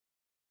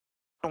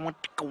Welcome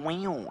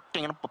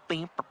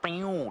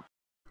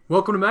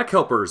to Mac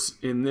Helpers.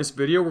 In this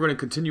video, we're going to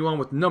continue on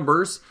with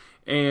numbers,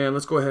 and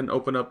let's go ahead and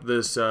open up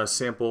this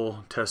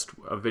sample test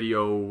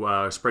video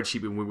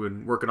spreadsheet we've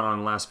been working on in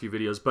the last few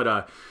videos.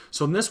 But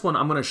so in this one,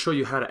 I'm going to show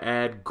you how to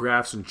add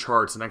graphs and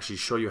charts, and actually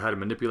show you how to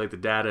manipulate the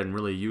data and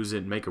really use it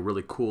and make a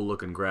really cool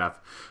looking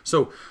graph.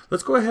 So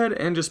let's go ahead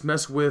and just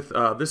mess with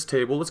this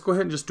table. Let's go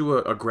ahead and just do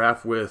a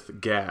graph with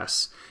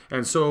gas.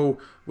 And so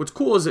what's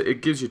cool is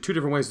it gives you two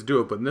different ways to do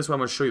it, but in this one I'm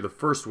going to show you the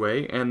first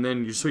way, and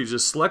then you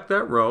just select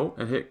that row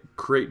and hit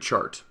create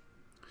chart.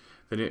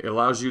 Then it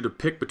allows you to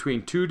pick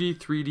between 2D,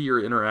 3D, or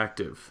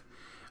interactive.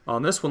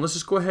 On this one, let's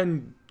just go ahead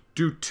and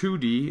do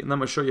 2D, and I'm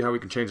going to show you how we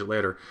can change it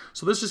later.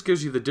 So this just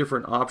gives you the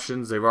different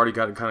options. They've already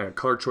got kind of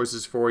color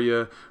choices for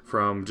you,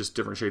 from just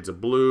different shades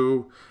of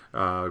blue,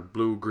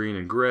 blue, green,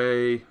 and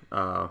gray.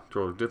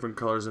 Throw different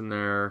colors in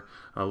there,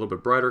 a little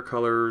bit brighter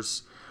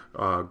colors,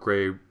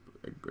 gray,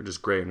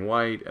 just gray and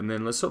white. And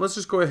then let's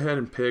just go ahead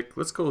and pick.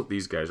 Let's go with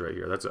these guys right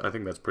here. I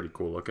think that's pretty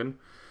cool looking.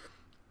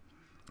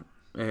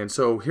 And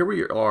so here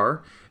we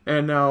are,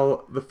 and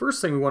now the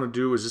first thing we want to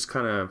do is just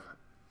kind of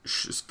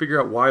figure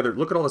out why they're.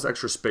 Look at all this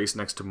extra space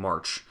next to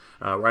March.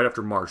 Right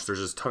after March, there's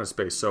just a ton of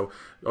space. So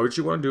what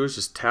you want to do is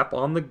just tap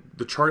on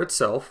the chart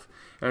itself,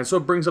 and so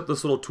it brings up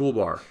this little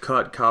toolbar: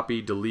 cut, copy,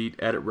 delete,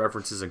 edit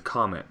references, and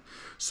comment.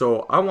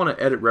 So I want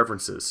to edit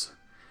references.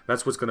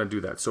 That's what's going to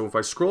do that. So if I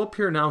scroll up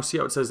here now, see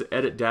how it says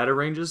edit data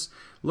ranges?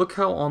 Look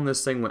how on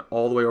this thing went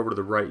all the way over to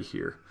the right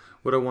here.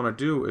 What I want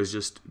to do is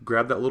just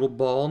grab that little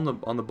ball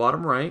on the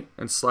bottom right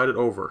and slide it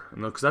over,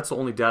 and because that's the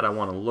only data I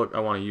want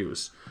to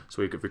use.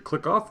 So if we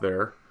click off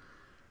there,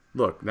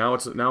 look, now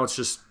it's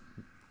just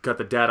got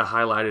the data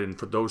highlighted and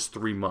for those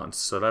 3 months.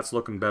 So that's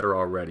looking better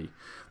already.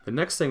 The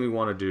next thing we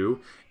want to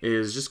do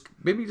is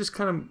maybe just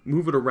kind of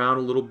move it around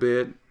a little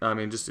bit. I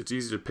mean, it's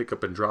easy to pick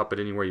up and drop it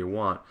anywhere you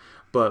want.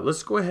 But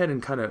let's go ahead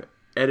and kind of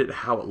edit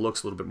how it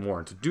looks a little bit more.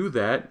 And to do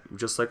that,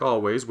 just like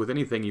always with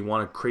anything, you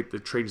want to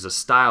change the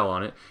style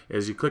on it.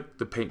 Is you click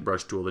the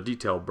paintbrush tool, the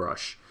detail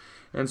brush,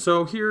 and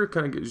so here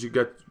kind of gives you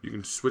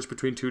can switch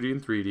between 2D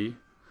and 3D.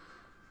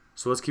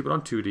 So let's keep it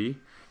on 2D,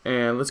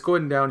 and let's go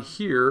ahead and down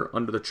here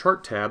under the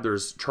chart tab,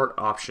 there's chart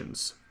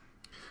options.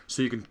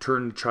 So you can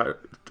turn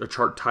a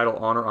chart title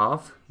on or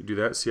off. You do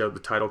that. See how the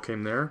title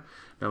came there.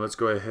 Now let's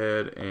go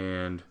ahead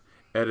and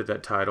edit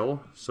that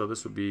title. So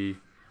this would be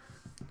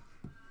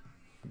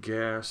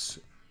gas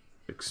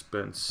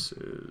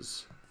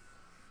expenses.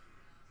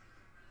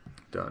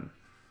 Done.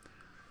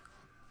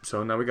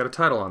 So now we got a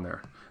title on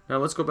there. Now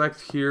let's go back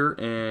here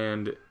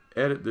and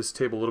edit this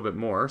table a little bit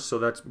more. So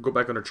go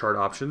back under chart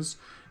options.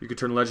 You can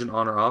turn legend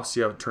on or off.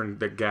 See how it turned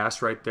the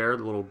gas right there,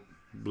 the little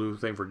blue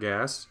thing for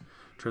gas.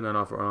 Turn that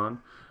off or on.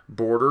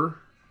 Border.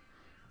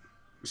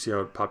 See how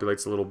it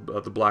populates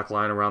the black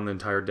line around the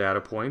entire data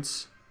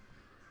points.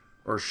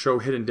 Or show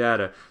hidden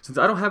data. Since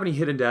I don't have any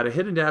hidden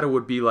data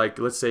would be like,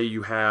 let's say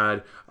you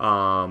had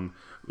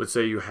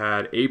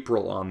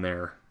April on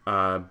there,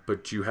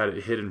 but you had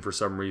it hidden for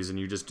some reason.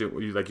 You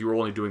were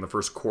only doing the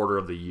first quarter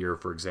of the year,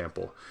 for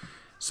example.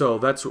 So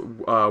that's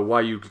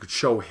why you could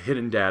show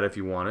hidden data if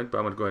you wanted. But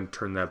I'm going to go ahead and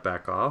turn that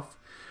back off.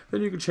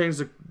 Then you can change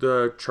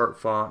the chart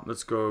font.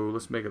 Let's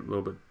make it a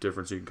little bit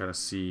different so you can kind of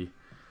see.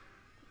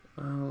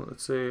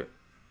 Let's say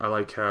I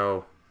like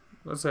how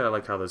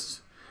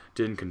this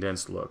didn't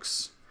condensed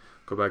looks.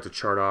 Go back to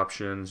chart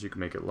options. You can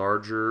make it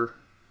larger.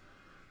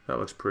 That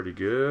looks pretty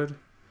good.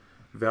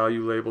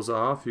 Value labels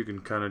off. You can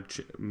kind of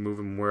move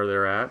them where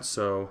they're at.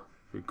 So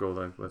we go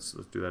like let's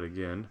do that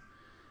again.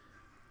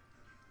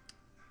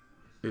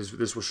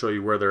 This will show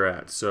you where they're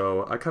at.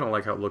 So I kind of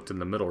like how it looked in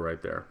the middle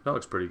right there. That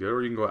looks pretty good.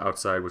 Or you can go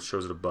outside, which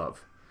shows it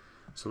above.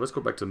 So let's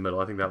go back to the middle.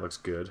 I think that looks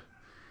good.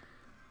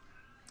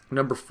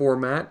 Number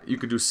format, you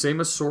could do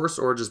same as source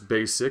or just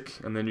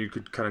basic, and then you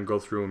could kind of go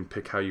through and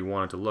pick how you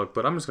want it to look.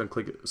 But I'm just going to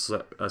click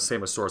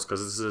same as source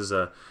because this is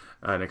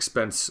an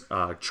expense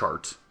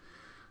chart.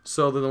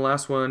 So then the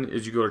last one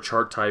is you go to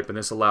chart type, and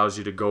this allows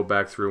you to go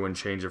back through and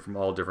change it from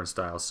all different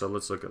styles. So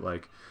let's look at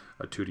like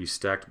a 2D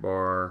stacked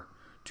bar,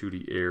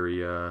 2D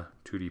area,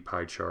 2D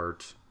pie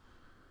chart,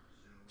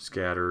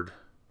 scattered.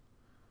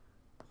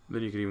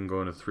 Then you can even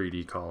go into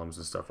 3D columns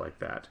and stuff like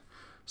that.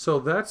 So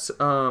that's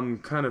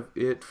kind of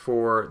it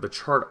for the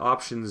chart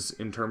options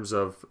in terms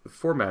of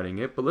formatting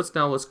it. But let's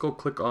go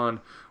click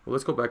on, well,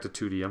 let's go back to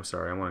 2D. I'm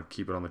sorry, I want to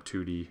keep it on the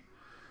 2D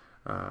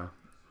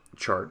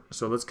chart.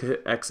 So let's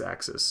hit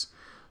x-axis.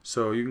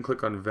 So you can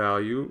click on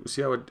value.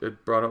 See how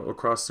it brought it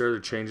across there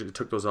to change it? It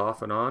took those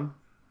off and on.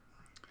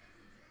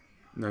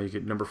 Now you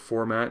get number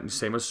format, and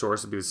same as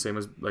source. It'll be the same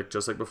as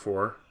just like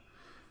before.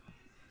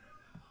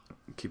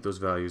 Keep those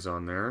values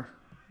on there.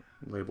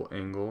 Label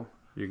angle.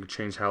 You can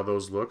change how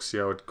those look. See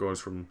how it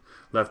goes from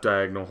left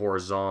diagonal,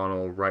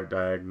 horizontal, right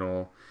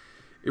diagonal.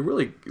 It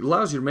really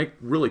allows you to make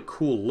really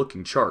cool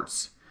looking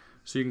charts.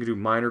 So you can do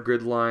minor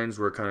grid lines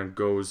where it kind of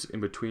goes in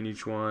between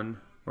each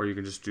one, or you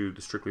can just do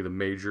strictly the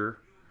major.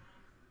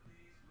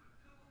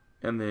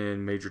 And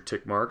then major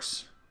tick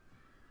marks.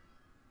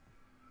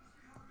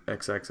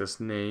 x-axis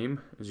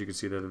name. As you can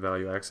see there, the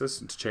value axis.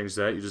 And to change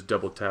that, you just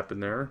double tap in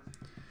there.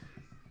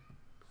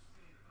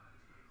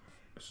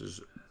 This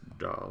is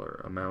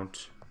dollar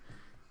amount.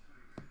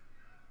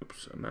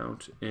 Oops,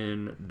 amount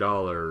in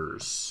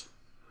dollars.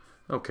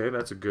 Okay,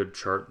 that's a good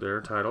chart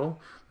there,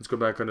 title. Let's go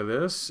back under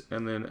this,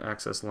 and then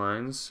access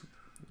lines.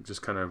 It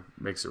just kind of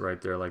makes it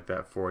right there like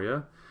that for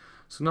you.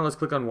 So now let's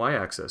click on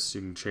y-axis.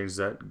 You can change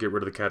that, get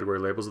rid of the category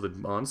labels of the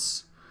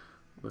months.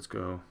 Let's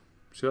go.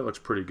 See, that looks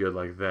pretty good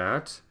like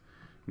that.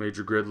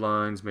 Major grid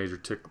lines, major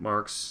tick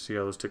marks. See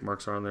how those tick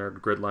marks are on there?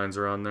 Grid lines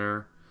are on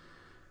there.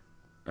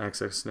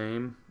 Access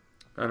name.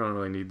 I don't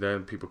really need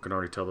that. People can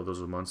already tell that those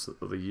are the months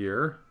of the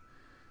year.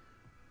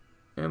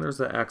 And there's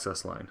the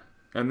access line.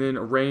 And then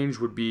a range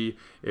would be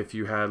if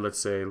you had, let's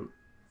say,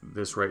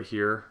 this right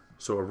here.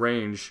 So a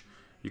range,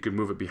 you could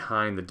move it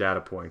behind the data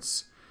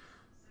points.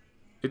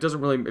 It's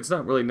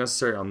not really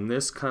necessary on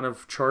this kind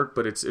of chart,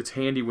 but it's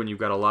handy when you've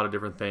got a lot of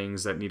different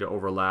things that need to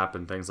overlap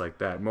and things like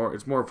that.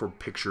 It's more for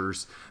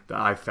pictures that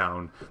I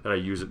found that I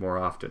use it more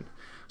often.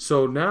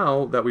 So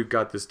now that we've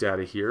got this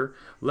data here,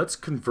 let's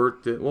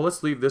convert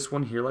let's leave this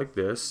one here like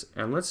this,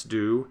 and let's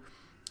do,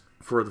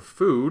 for the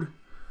food,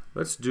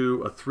 let's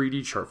do a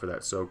 3D chart for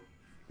that. So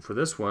for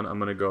this one, I'm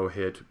going to go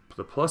hit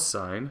the plus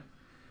sign,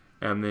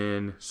 and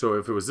then, so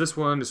if it was this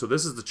one, so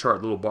this is the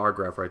chart, little bar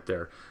graph right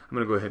there. I'm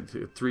going to go ahead and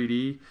hit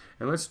 3D,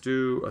 and let's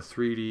do a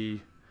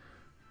 3D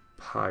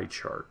pie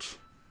chart.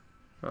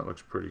 That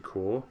looks pretty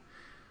cool.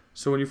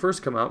 So when you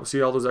first come out,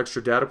 see all those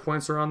extra data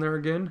points are on there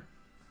again?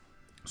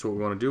 So what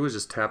we want to do is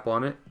just tap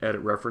on it,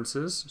 edit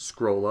references,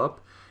 scroll up,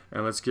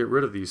 and let's get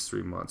rid of these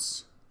 3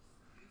 months.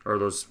 Or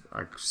those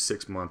like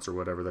 6 months or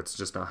whatever, that's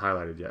just not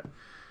highlighted yet.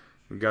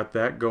 We got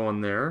that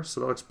going there, so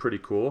that looks pretty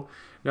cool.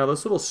 Now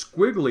this little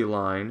squiggly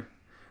line,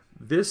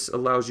 this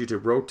allows you to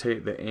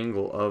rotate the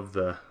angle of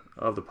the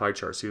pie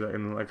chart. See that,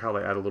 and like how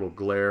they add a little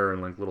glare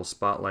and like little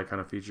spotlight kind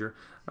of feature.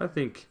 I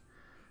think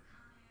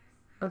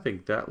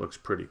that looks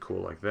pretty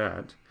cool like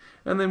that.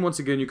 And then once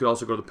again, you could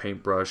also go to the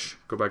paintbrush,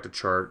 go back to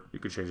chart. You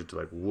could change it to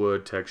like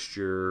wood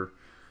texture, a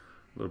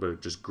little bit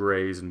of just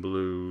grays and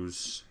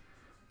blues,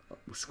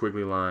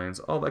 squiggly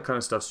lines, all that kind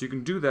of stuff. So you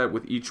can do that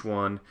with each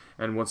one.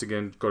 And once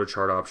again, go to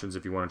chart options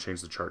if you want to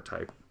change the chart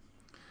type.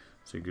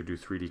 So you could do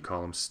 3D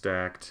columns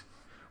stacked,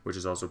 which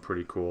is also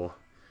pretty cool.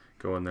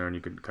 Go in there and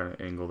you can kind of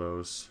angle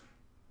those.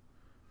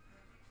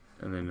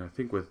 And then I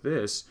think with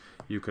this,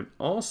 you can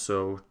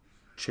also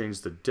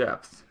change the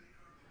depth.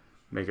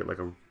 Make it like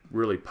a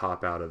really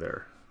pop out of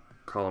there.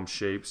 Column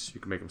shapes, you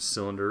can make them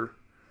cylinder.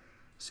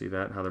 See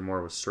that? How they're more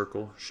of a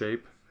circle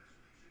shape.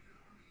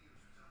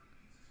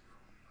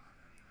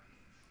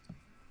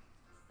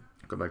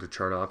 Go back to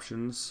chart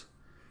options.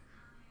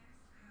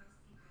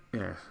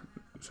 Yeah,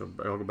 so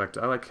I'll go back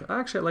to, I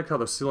actually like how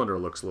the cylinder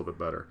looks a little bit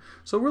better.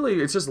 So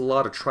really, it's just a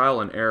lot of trial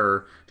and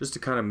error just to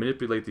kind of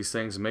manipulate these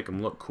things and make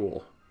them look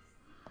cool.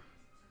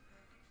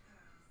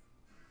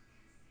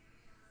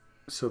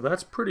 So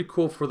that's pretty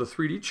cool for the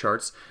 3D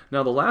charts.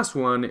 Now the last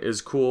one is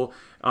cool.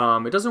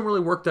 It doesn't really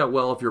work that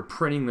well if you're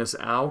printing this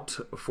out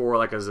for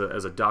like as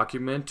a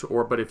document,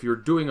 but if you're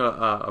doing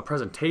a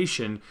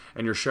presentation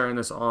and you're sharing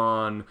this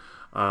on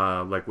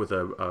like with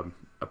a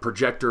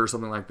projector or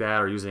something like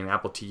that, or using an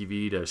Apple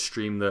TV to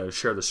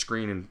share the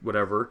screen and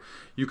whatever,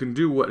 you can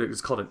do what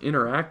is called an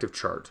interactive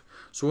chart.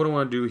 So what I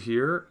want to do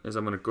here is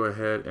I'm going to go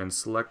ahead and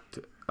select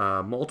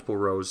multiple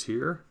rows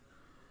here,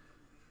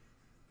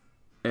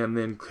 and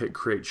then hit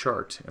create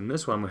chart. And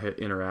this one I'm going to hit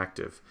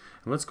interactive.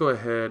 And let's go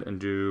ahead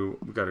and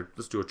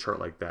let's do a chart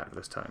like that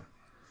this time.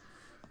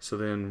 So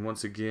then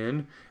once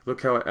again,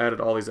 look how I added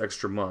all these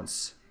extra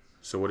months.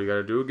 So what do you got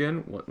to do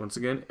again? Once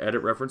again,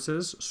 edit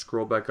references,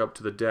 scroll back up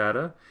to the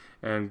data,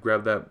 and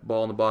grab that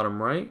ball in the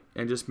bottom right,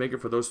 and just make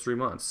it for those 3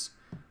 months.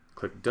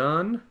 Click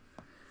done.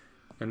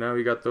 And now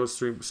you got those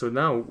 3. So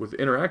now with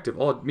interactive,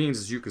 all it means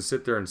is you can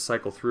sit there and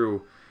cycle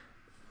through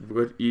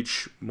what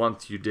each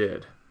month you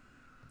did,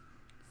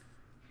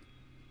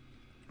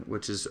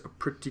 which is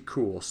pretty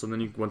cool. So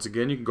then once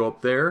again, you can go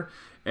up there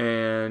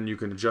and you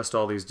can adjust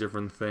all these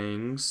different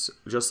things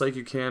just like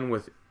you can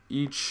with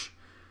each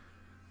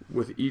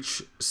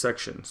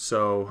section.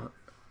 So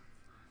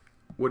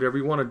whatever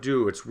you want to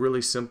do, it's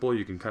really simple.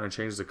 You can kind of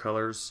change the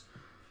colors,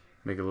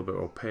 make it a little bit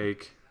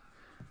opaque.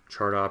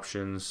 Chart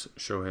options,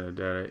 show hidden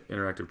data,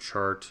 interactive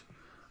chart.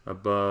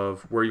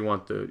 Above, where you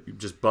want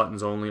just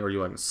buttons only, or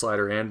you like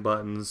slider and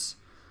buttons.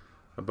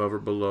 Above or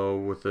below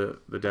with the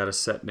data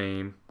set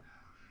name.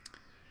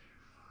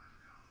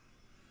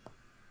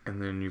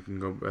 And then you can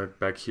go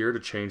back here to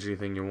change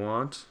anything you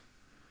want.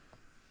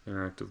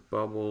 Interactive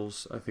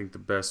bubbles. I think the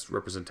best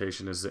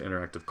representation is the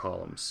interactive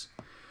columns.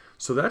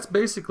 So that's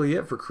basically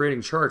it for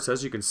creating charts.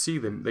 As you can see,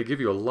 they give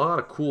you a lot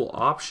of cool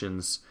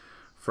options,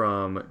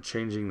 from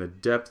changing the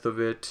depth of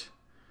it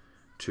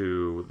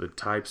to the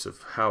types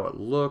of how it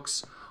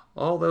looks.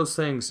 All those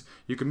things,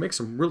 you can make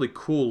some really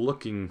cool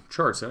looking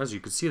charts. And as you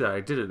can see, that I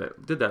did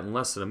that in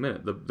less than a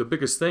minute. The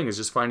biggest thing is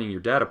just finding your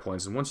data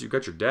points. And once you've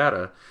got your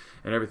data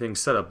and everything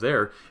set up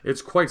there,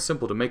 it's quite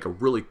simple to make a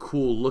really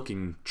cool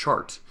looking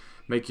chart.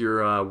 make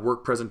your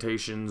work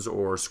presentations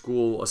or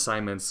school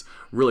assignments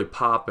really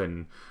pop.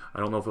 And I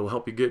don't know if it'll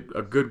help you get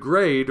a good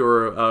grade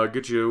or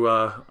get you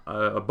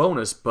a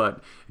bonus,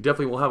 but it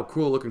definitely will have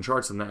cool looking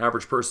charts than the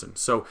average person.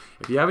 So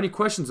if you have any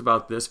questions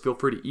about this, feel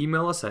free to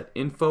email us at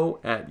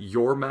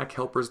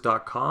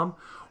info@yourmachelpers.com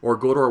or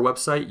go to our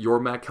website,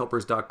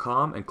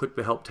 yourmachelpers.com, and click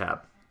the Help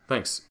tab.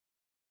 Thanks.